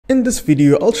In this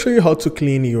video, I'll show you how to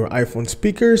clean your iPhone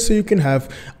speaker so you can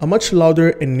have a much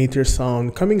louder and neater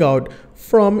sound coming out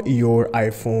from your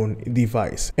iPhone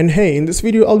device. And hey, in this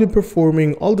video, I'll be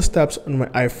performing all the steps on my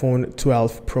iPhone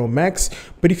 12 Pro Max,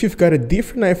 but if you've got a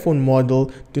different iPhone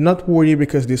model, do not worry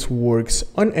because this works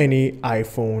on any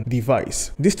iPhone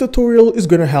device. This tutorial is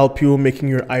going to help you making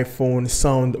your iPhone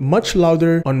sound much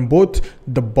louder on both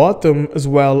the bottom as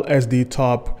well as the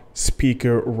top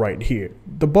speaker right here.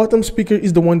 The bottom speaker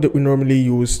is the one that we normally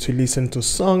use to listen to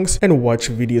songs and watch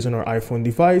videos on our iPhone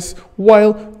device,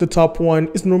 while the top one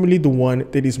is normally the one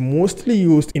that is mostly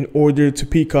used in order to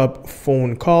pick up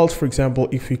phone calls. For example,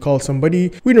 if we call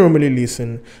somebody, we normally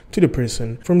listen to the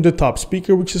person from the top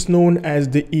speaker, which is known as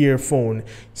the earphone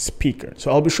speaker.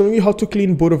 So I'll be showing you how to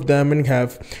clean both of them and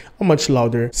have a much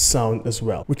louder sound as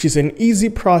well, which is an easy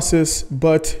process,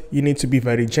 but you need to be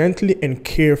very gently and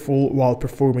careful while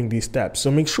performing these steps.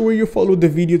 So make sure you follow the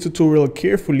video tutorial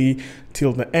carefully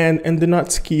till the end and do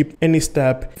not skip any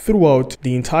step throughout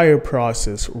the entire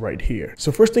process right here.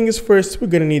 So first thing is first, we're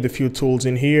gonna need a few tools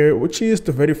in here, which is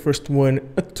the very first one,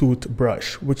 a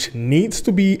toothbrush, which needs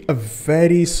to be a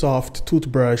very soft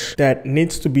toothbrush that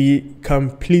needs to be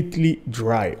completely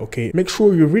dry. Okay, make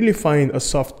sure you really find a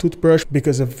soft toothbrush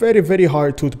because a very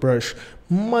hard toothbrush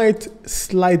might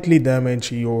slightly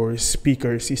damage your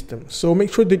speaker system. So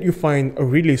make sure that you find a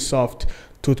really soft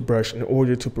toothbrush in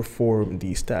order to perform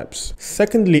these steps.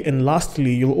 Secondly and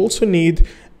lastly, you'll also need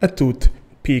a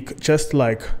toothpick, just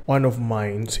like one of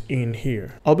mine in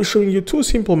here. I'll be showing you two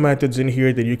simple methods in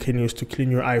here that you can use to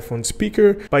clean your iPhone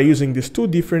speaker by using these two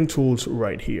different tools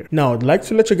right here. Now, I'd like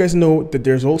to let you guys know that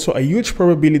there's also a huge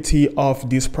probability of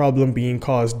this problem being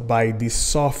caused by this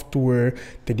software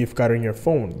that you've got on your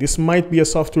phone. This might be a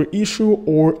software issue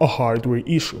or a hardware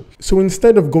issue. So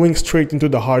instead of going straight into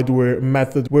the hardware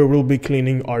method where we'll be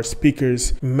cleaning our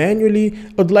speakers manually,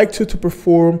 I'd like you to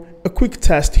perform a quick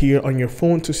test here on your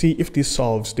phone to see if this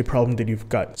solves the problem that you've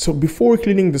got. So before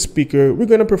cleaning the speaker, we're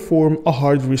gonna perform a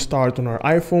hard restart on our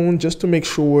iPhone just to make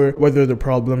sure whether the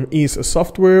problem is a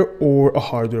software or a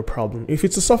hardware problem. If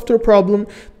it's a software problem,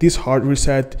 this hard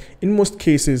reset in most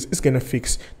cases is gonna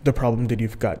fix the problem that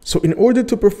you've got. So in order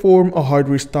to perform a hard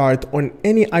restart on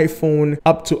any iPhone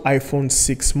up to iPhone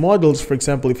 6 models, for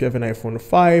example, if you have an iPhone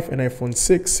 5, an iPhone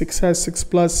 6, 6S, 6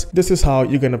 Plus, this is how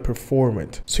you're gonna perform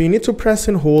it. So you need to press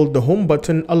and hold the home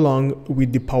button along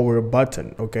with the power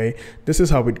button. Okay, this is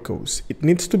how it goes. It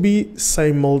needs to be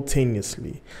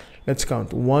simultaneously. Let's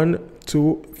count 1,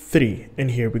 2, 3,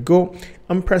 and here we go.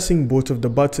 I'm pressing both of the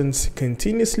buttons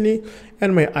continuously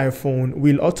and my iPhone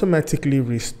will automatically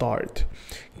restart.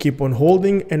 Keep on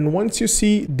holding, and once you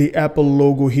see the Apple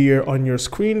logo here on your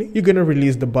screen, you're gonna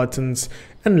release the buttons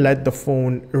and let the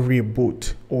phone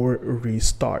reboot or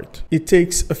restart. It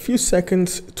takes a few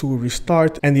seconds to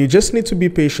restart, and you just need to be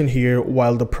patient here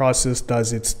while the process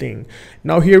does its thing.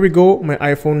 Now here we go, my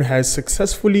iPhone has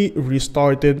successfully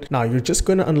restarted. Now you're just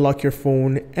gonna unlock your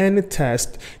phone and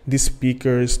test the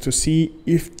speakers to see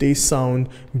if they sound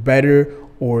better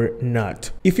or not.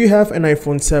 If you have an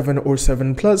iPhone 7 or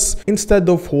 7 Plus, instead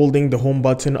of holding the home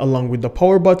button along with the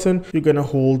power button, you're gonna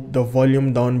hold the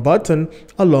volume down button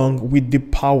along with the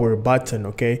power button.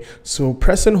 Okay, so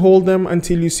press and hold them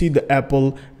until you see the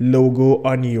Apple logo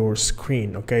on your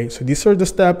screen. Okay, so these are the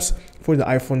steps for the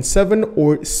iPhone 7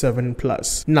 or 7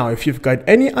 Plus. Now, if you've got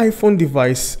any iPhone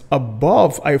device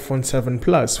above iPhone 7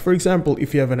 Plus, for example,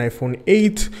 if you have an iPhone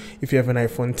 8, if you have an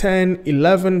iPhone 10,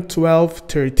 11, 12,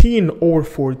 13, or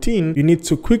 14, you need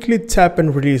to quickly tap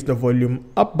and release the volume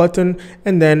up button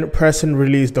and then press and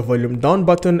release the volume down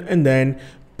button and then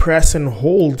press and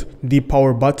hold the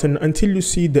power button until you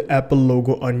see the Apple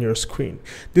logo on your screen.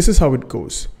 This is how it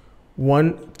goes.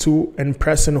 1, 2, and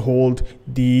press and hold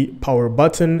the power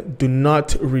button. Do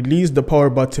not release the power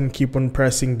button. Keep on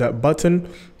pressing that button.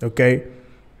 Okay.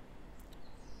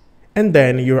 And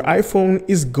then your iPhone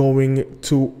is going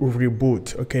to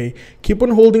reboot. Okay, keep on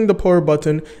holding the power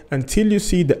button until you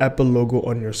see the Apple logo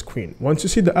on your screen. Once you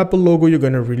see the Apple logo, you're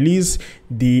gonna release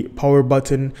the power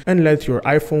button and let your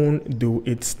iPhone do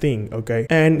its thing. Okay,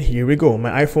 and here we go,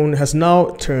 my iPhone has now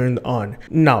turned on.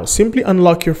 Now simply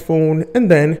unlock your phone and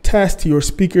then test your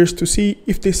speakers to see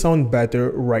if they sound better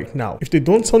right now. If they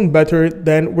don't sound better,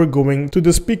 then we're going to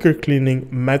the speaker cleaning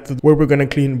method where we're gonna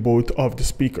clean both of the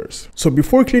speakers. So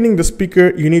before cleaning the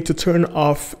speaker, you need to turn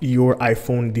off your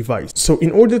iPhone device. So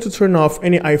in order to turn off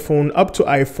any iPhone up to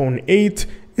iPhone 8,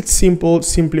 it's simple.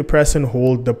 Simply press and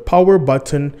hold the power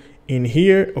button in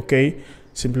here. Okay,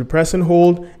 simply press and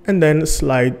hold and then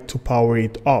slide to power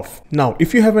it off. Now,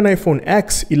 if you have an iPhone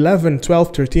X, 11,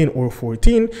 12, 13, or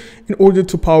 14, in order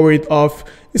to power it off,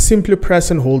 is simply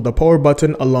press and hold the power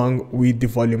button along with the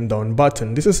volume down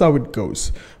button. This is how it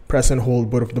goes. Press and hold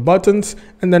both of the buttons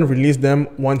and then release them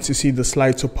once you see the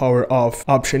slide to power off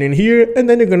option in here, and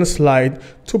then you're gonna slide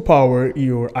to power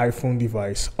your iPhone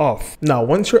device off. Now,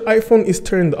 once your iPhone is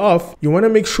turned off, you wanna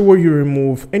make sure you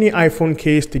remove any iPhone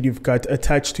case that you've got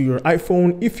attached to your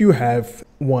iPhone if you have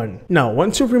one. Now,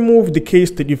 once you've removed the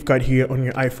case that you've got here on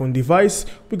your iPhone device,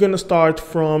 we're gonna start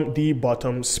from the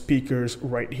bottom speakers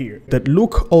right here that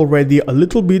look already a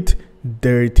little bit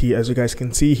dirty, as you guys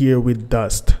can see here, with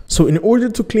dust. So in order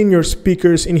to clean your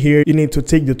speakers in here, you need to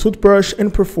take the toothbrush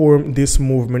and perform this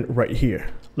movement right here,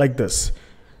 like this.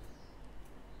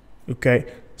 Okay,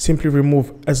 simply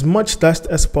remove as much dust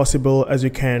as possible as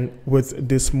you can with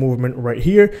this movement right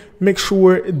here. Make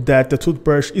sure that the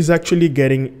toothbrush is actually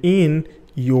getting in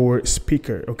your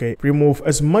speaker. Okay, remove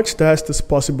as much dust as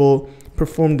possible.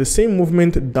 Perform the same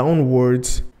movement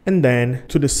downwards and then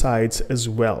to the sides as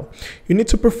well. You need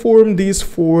to perform these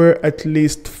for at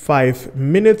least 5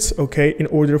 minutes, okay, in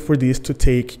order for this to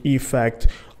take effect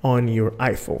on your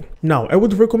iPhone. Now, I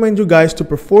would recommend you guys to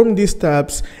perform these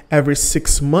steps every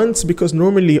 6 months because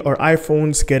normally our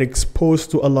iPhones get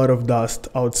exposed to a lot of dust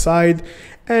outside,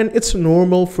 and it's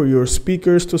normal for your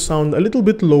speakers to sound a little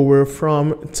bit lower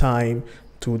from time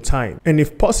to time. And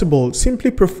if possible,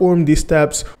 simply perform these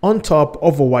steps on top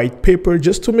of a white paper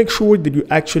just to make sure that you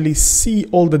actually see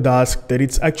all the dust that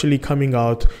it's actually coming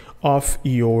out of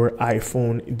your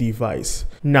iPhone device.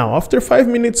 Now, after 5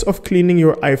 minutes of cleaning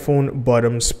your iPhone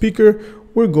bottom speaker,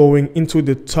 we're going into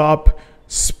the top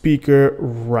speaker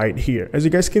right here. As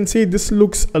you guys can see, this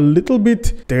looks a little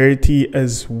bit dirty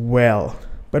as well.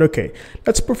 But okay,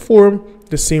 let's perform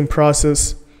the same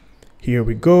process. Here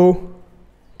we go.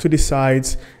 To the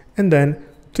sides and then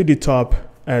to the top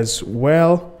as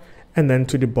well, and then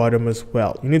to the bottom as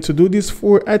well. You need to do this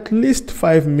for at least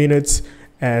 5 minutes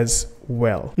as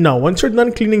well. Now, once you're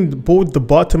done cleaning both the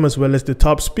bottom as well as the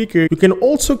top speaker, you can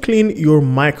also clean your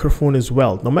microphone as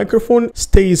well. The microphone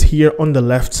stays here on the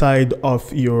left side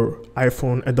of your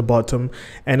iPhone at the bottom,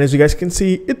 and as you guys can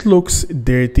see, it looks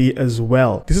dirty as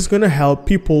well. This is going to help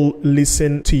people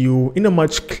listen to you in a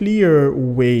much clearer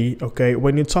way, okay,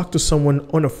 when you talk to someone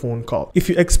on a phone call. If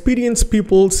you experience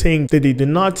people saying that they do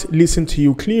not listen to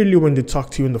you clearly when they talk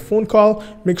to you on the phone call,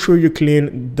 make sure you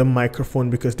clean the microphone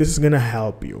because this is going to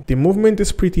help you. The movement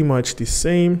is pretty much the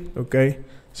same, okay?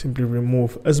 Simply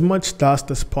remove as much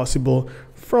dust as possible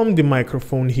from the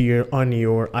microphone here on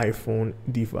your iPhone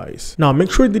device. Now, make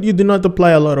sure that you do not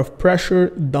apply a lot of pressure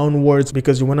downwards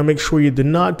because you want to make sure you do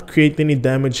not create any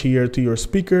damage here to your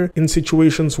speaker in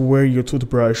situations where your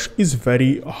toothbrush is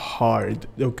very hard,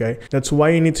 okay? That's why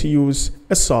you need to use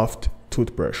a soft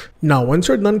toothbrush. Now, once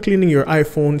you're done cleaning your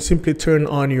iPhone, simply turn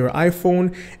on your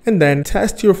iPhone and then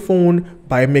test your phone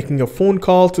by making a phone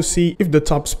call to see if the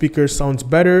top speaker sounds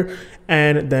better,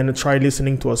 and then try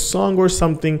listening to a song or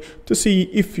something to see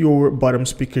if your bottom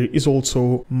speaker is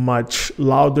also much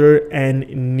louder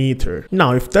and neater.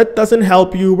 Now, if that doesn't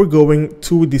help you, we're going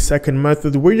to the second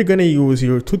method where you're gonna use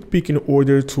your toothpick in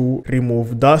order to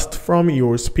remove dust from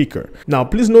your speaker. Now,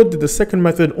 please note that the second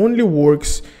method only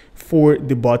works for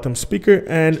the bottom speaker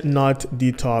and not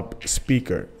the top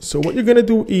speaker. So what you're gonna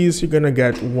do is you're gonna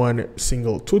get one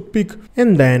single toothpick,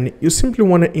 and then you simply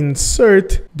want to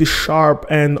insert the sharp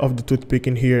end of the toothpick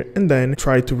in here and then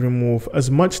try to remove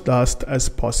as much dust as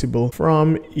possible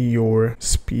from your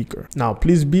speaker. Now,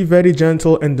 please be very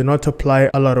gentle and do not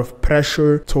apply a lot of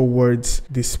pressure towards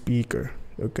the speaker,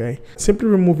 okay? Simply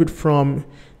remove it from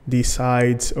the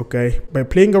sides, okay, by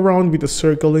playing around with a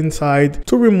circle inside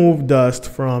to remove dust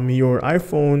from your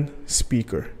iPhone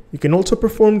speaker. You can also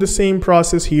perform the same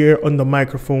process here on the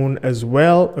microphone as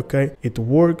well, okay? It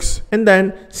works. And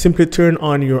then simply turn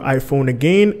on your iPhone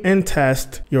again and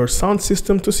test your sound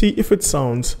system to see if it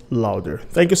sounds louder.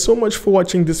 Thank you so much for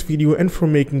watching this video and for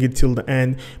making it till the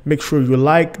end. Make sure you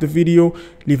like the video,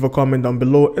 leave a comment down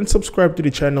below, and subscribe to the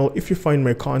channel if you find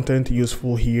my content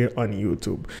useful here on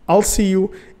YouTube. I'll see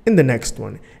you in the next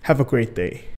one. Have a great day.